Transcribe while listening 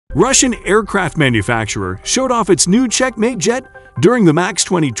Russian aircraft manufacturer showed off its new Checkmate jet during the MAX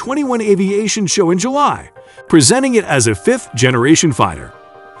 2021 aviation show in July, presenting it as a fifth-generation fighter.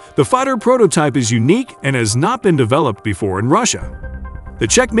 The fighter prototype is unique and has not been developed before in Russia. The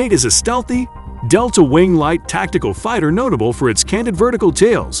Checkmate is a stealthy, delta-wing light tactical fighter notable for its canted vertical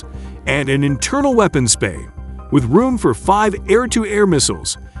tails and an internal weapons bay, with room for 5 air-to-air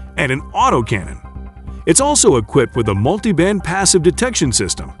missiles and an autocannon. It's also equipped with a multi-band passive detection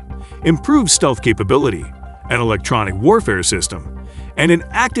system, improved stealth capability, an electronic warfare system, and an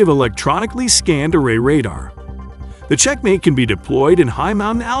active electronically scanned array radar. The Checkmate can be deployed in high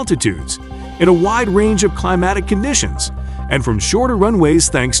mountain altitudes, in a wide range of climatic conditions, and from shorter runways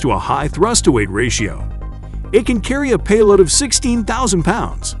thanks to a high thrust-to-weight ratio. It can carry a payload of 16,000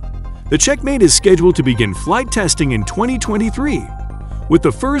 pounds. The Checkmate is scheduled to begin flight testing in 2023, with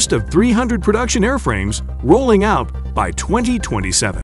the first of 300 production airframes rolling out by 2027.